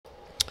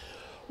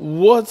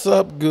What's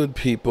up, good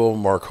people?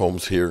 Mark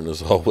Holmes here, and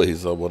as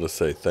always, I want to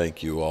say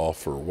thank you all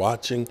for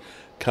watching,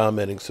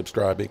 commenting,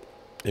 subscribing,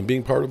 and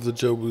being part of the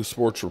Joe Boo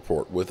Sports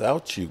Report.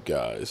 Without you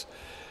guys,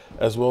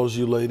 as well as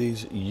you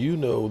ladies, you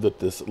know that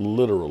this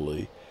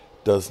literally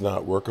does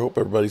not work. I hope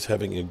everybody's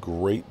having a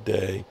great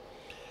day.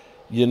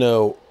 You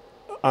know,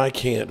 I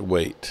can't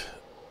wait.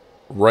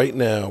 Right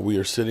now, we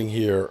are sitting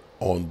here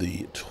on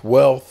the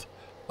 12th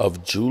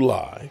of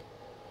July.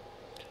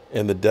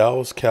 And the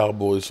Dallas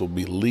Cowboys will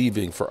be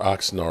leaving for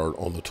Oxnard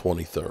on the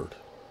 23rd.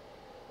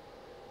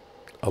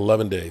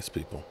 11 days,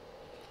 people.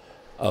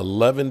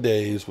 11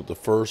 days with the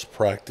first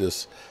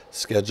practice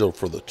scheduled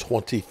for the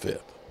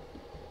 25th.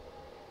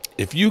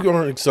 If you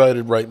aren't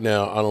excited right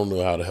now, I don't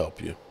know how to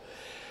help you.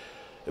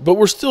 But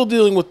we're still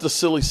dealing with the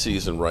silly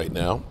season right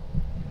now.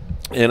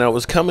 And I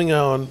was coming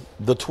on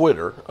the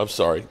Twitter,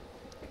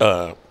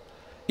 Elon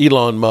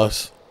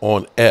Musk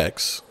on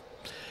X.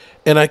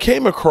 And I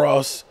came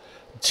across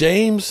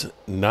James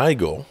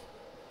Nigel,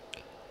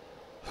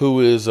 who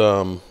is,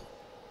 I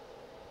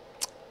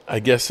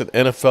guess, an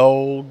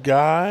NFL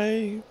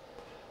guy,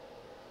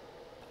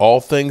 all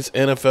things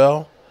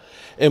NFL.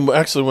 And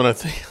actually, when I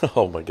think,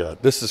 oh my God,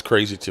 this is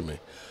crazy to me.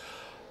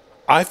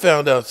 I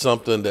found out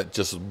something that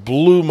just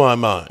blew my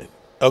mind.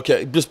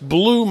 Okay, just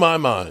blew my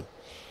mind.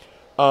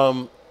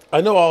 I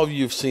know all of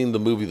you have seen the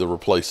movie The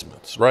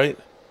Replacements, right?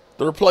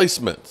 The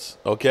Replacements,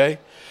 okay?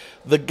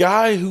 The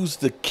guy who's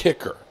the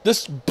kicker,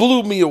 this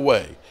blew me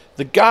away.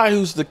 The guy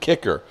who's the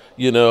kicker,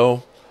 you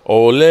know,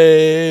 ole,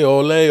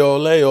 ole,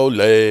 ole,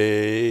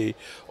 ole,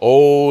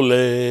 ole.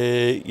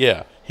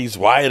 Yeah, he's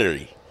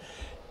wiry.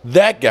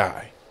 That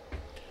guy.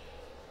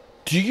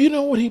 Do you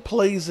know what he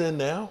plays in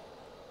now?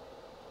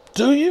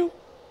 Do you?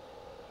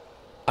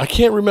 I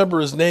can't remember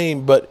his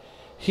name, but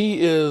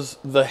he is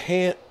the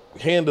hand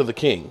of the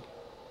king.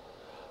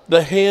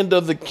 The hand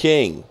of the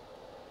king.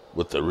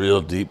 With the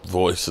real deep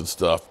voice and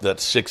stuff, that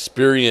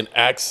Shakespearean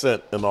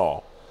accent and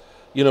all.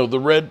 You know,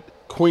 the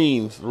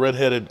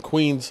redheaded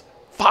queen's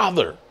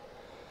father.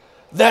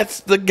 That's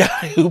the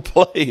guy who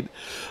played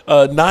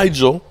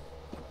Nigel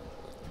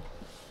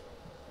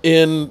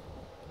in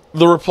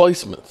The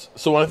Replacements.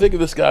 So when I think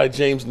of this guy,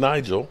 James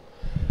Nigel,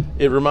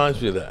 it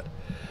reminds me of that.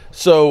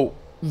 So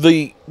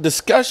the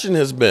discussion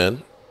has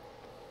been,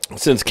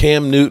 since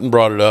Cam Newton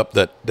brought it up,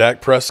 that Dak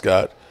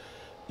Prescott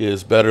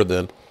is better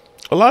than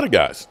a lot of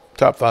guys.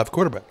 Top 5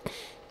 quarterback.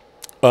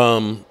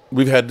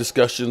 We've had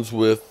discussions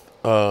with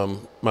my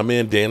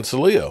man Dan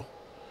Saleo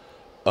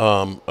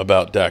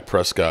about Dak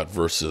Prescott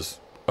versus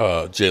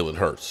Jalen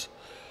Hurts.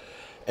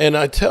 And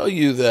I tell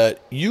you that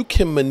you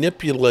can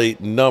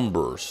manipulate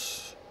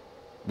numbers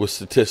with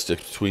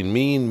statistics between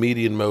mean,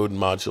 median, mode, and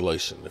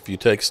modulation. If you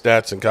take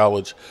stats in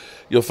college,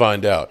 you'll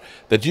find out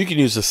that you can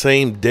use the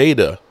same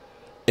data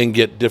and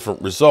get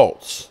different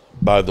results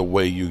by the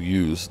way you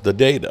use the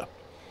data.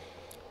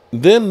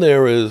 Then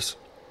there is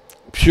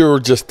pure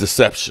just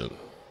deception,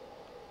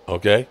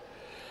 okay?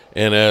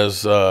 And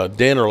as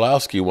Dan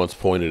Orlowski once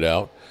pointed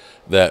out,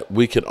 that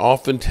we can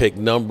often take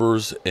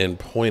numbers and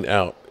point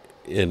out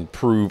and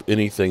prove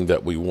anything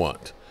that we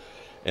want,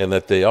 and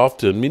that they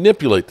often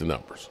manipulate the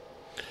numbers.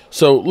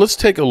 So let's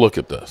take a look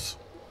at this.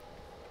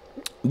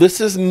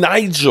 This is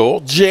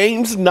Nigel,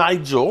 James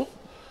Nigel,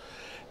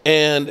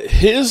 and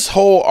his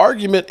whole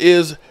argument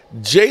is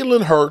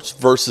Jalen Hurts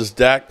versus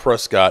Dak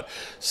Prescott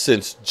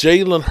since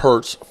Jalen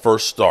Hurts'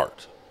 first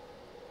start.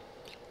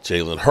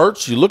 Jalen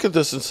Hurts, you look at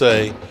this and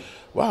say,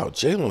 wow,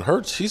 Jalen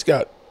Hurts, he's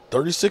got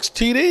 36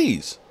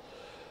 TDs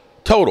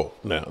total.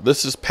 Now,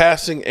 this is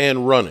passing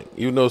and running,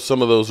 even though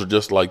some of those are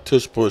just like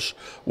tush-push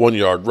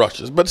 1-yard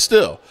rushes. But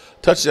still,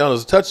 touchdown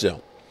is a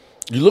touchdown.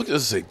 You look at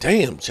this and say,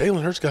 damn,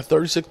 Jalen Hurts got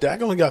 36.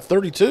 Dak only got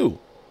 32.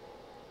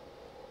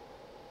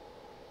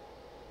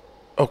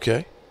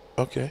 Okay.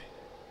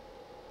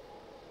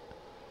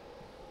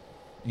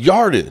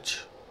 Yardage.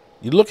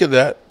 You look at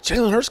that.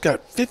 Jalen Hurts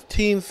got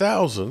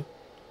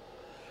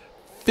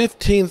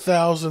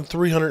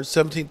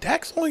 15,317.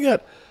 Dak's only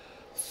got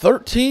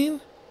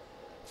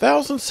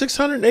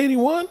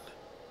 13,681.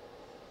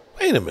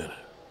 Wait a minute.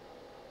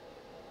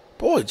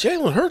 Boy,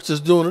 Jalen Hurts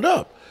is doing it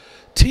up.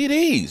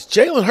 TDs.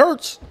 Jalen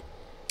Hurts,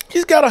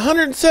 he's got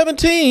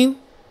 117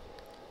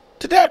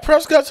 to Dak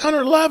Prescott's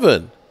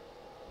 111.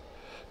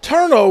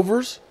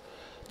 Turnovers.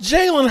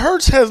 Jalen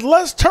Hurts has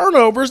less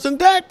turnovers than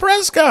Dak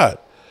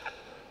Prescott.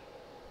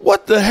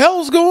 What the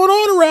hell's going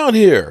on around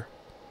here?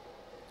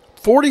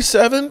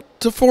 47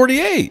 to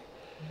 48.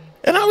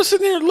 And I was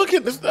sitting there looking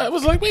at this. I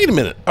was like, wait a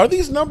minute. Are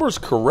these numbers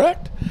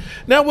correct?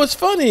 Now, what's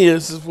funny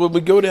is when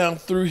we go down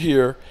through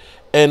here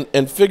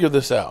and figure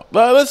this out.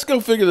 Let's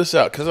go figure this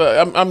out, because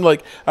I'm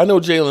like, I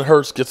know Jalen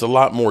Hurts gets a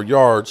lot more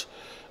yards.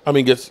 I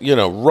mean, gets,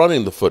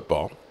 running the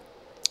football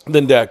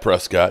than Dak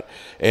Prescott.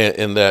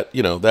 And that,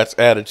 that's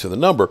added to the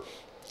number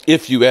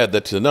if you add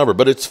that to the number.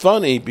 But it's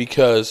funny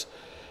because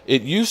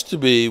it used to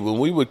be when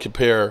we would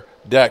compare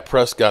Dak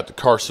Prescott to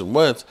Carson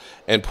Wentz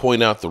and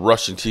point out the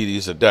rushing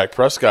TDs that Dak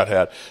Prescott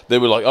had, they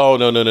were like, oh,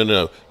 no.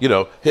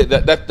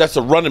 That's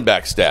a running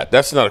back stat.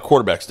 That's not a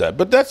quarterback stat.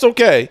 But that's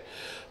okay.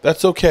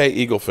 That's okay,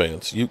 Eagle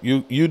fans.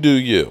 You do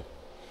you.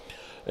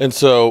 And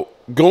so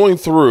going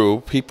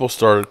through, people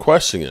started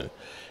questioning it.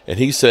 And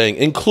he's saying,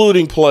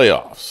 including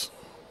playoffs.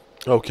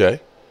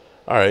 Okay.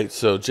 All right.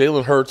 So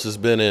Jalen Hurts has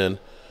been in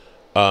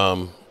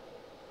 5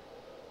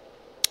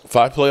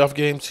 playoff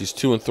games. He's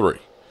 2-3.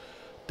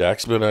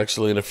 Dak's been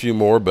actually in a few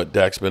more, but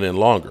Dak's been in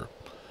longer.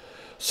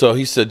 So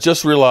he said,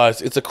 just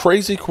realize it's a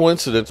crazy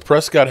coincidence.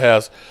 Prescott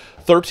has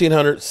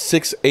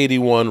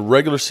 1,381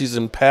 regular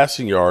season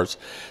passing yards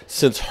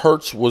since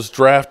Hurts was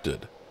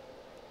drafted,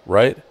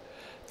 right?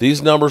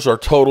 These numbers are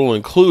total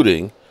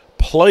including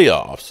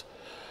playoffs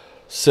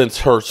since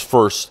Hurts'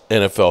 first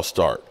NFL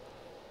start.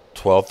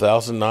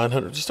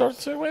 12,900. You start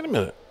to say, wait a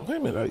minute.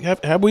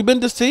 Have we been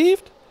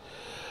deceived?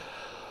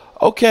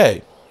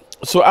 Okay.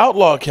 So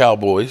Outlaw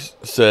Cowboys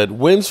said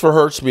wins for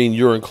Hurts mean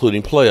you're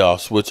including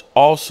playoffs, which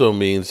also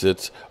means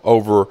it's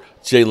over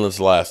Jalen's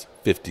last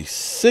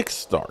 56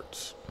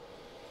 starts.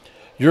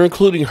 You're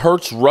including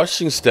Hurts'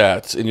 rushing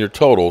stats in your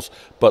totals,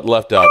 but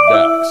left out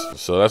Dak's.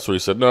 So that's what he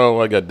said.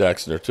 No, I got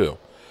Dak's in there too.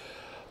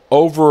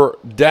 Over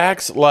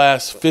Dak's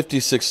last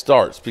 56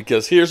 starts,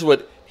 because here's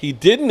what he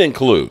didn't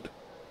include.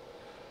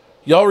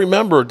 Y'all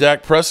remember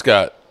Dak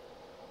Prescott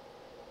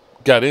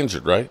got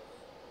injured, right?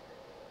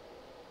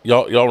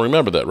 Y'all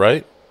remember that,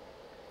 right?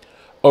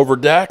 Over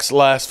Dak's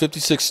last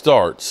 56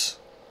 starts,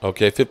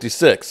 okay,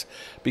 56,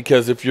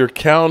 because if you're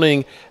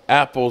counting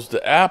apples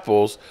to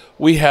apples,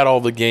 we had all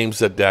the games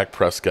that Dak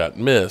Prescott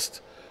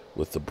missed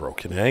with the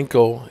broken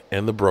ankle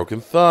and the broken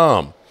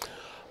thumb.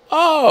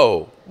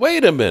 Oh,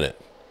 wait a minute.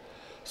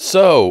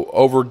 So,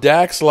 over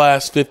Dak's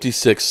last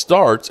 56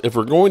 starts, if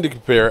we're going to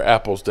compare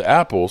apples to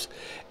apples,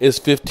 is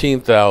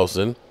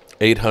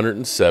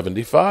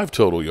 15,875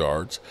 total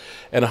yards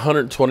and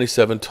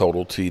 127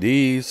 total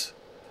TDs.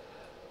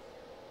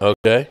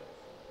 Okay?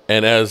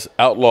 And as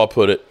Outlaw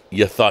put it,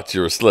 you thought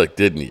you were slick,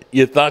 didn't you?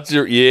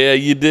 Yeah,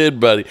 you did,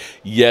 buddy.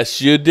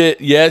 Yes, you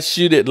did. Yes,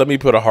 you did. Let me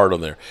put a heart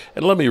on there.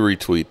 And let me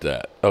retweet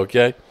that,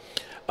 okay?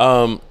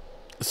 So,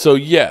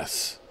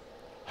 yes,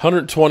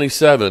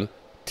 127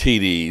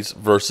 TDs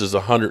versus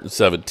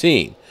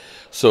 117.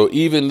 So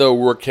even though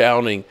we're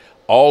counting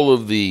all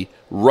of the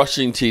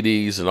rushing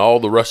TDs and all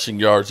the rushing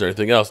yards and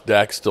everything else,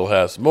 Dak still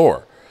has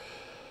more.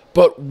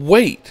 But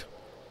wait,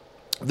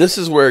 this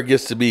is where it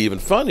gets to be even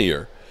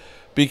funnier,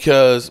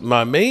 because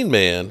my main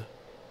man,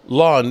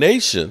 Law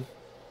Nation,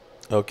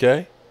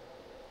 okay,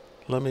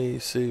 let me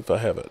see if I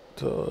have it.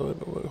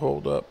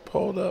 Hold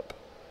up.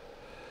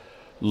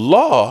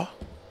 Law,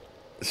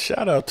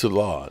 shout out to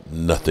Law,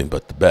 nothing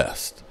but the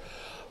best,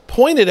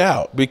 pointed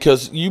out,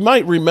 because you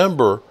might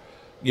remember,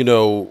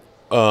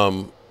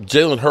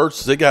 Jalen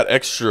Hurts, they got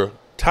extra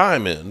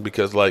time in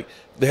because, like,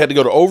 they had to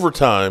go to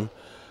overtime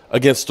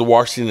against the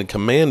Washington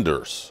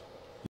Commanders.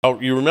 Oh,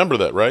 you remember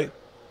that, right?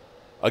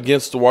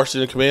 Against the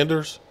Washington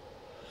Commanders.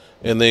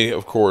 And they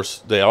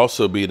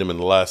also beat them in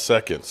the last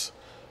seconds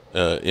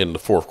in the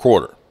fourth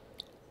quarter,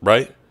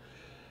 right?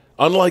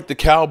 Unlike the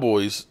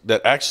Cowboys that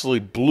actually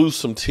blew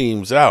some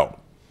teams out.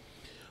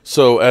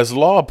 So as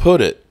Law put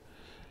it,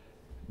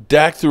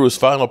 Dak threw his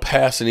final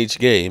pass in each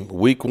game.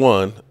 Week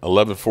 1,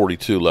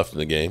 11:42 left in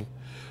the game.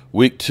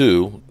 Week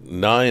 2,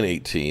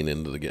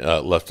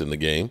 9:18 left in the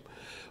game.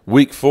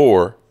 Week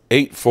 4,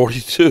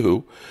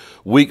 8:42.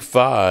 Week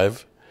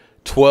 5,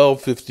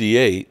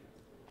 12:58.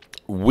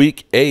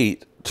 Week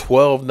 8,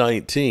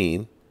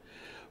 12:19.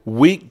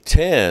 Week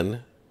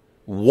 10,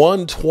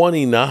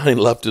 1:29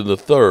 left in the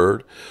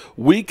third.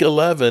 Week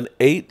 11,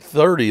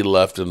 8:30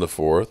 left in the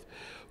fourth.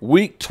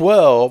 Week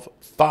 12,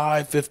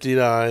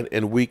 5:59,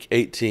 and week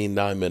 18,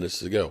 9 minutes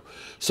to go.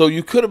 So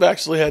you could have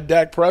actually had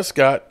Dak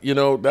Prescott,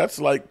 that's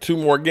like 2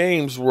 more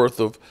games worth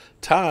of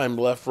time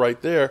left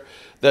right there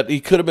that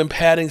he could have been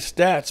padding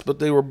stats, but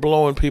they were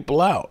blowing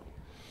people out.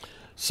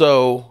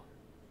 So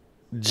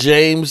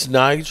James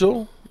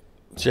Nigel,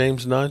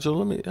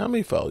 how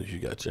many followers you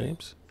got,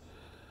 James?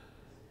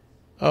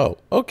 Oh,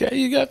 okay,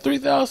 you got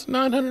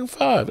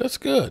 3,905. That's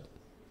good.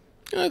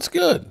 That's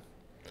good.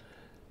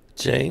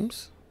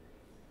 James?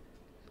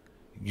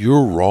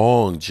 You're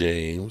wrong,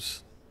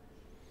 James.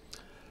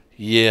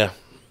 Yeah,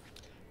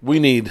 we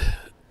need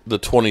the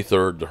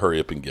 23rd to hurry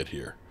up and get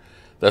here.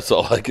 That's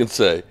all I can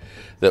say.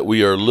 That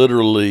we are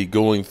literally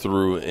going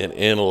through and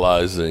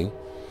analyzing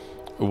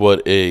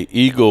what a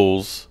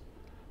Eagles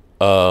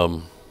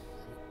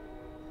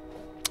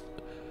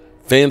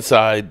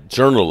fanside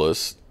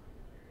journalist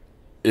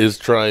is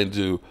trying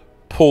to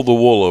pull the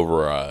wool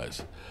over our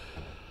eyes.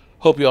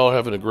 Hope you all are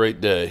having a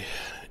great day,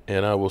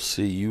 and I will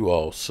see you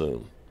all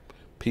soon.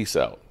 Peace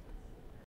out.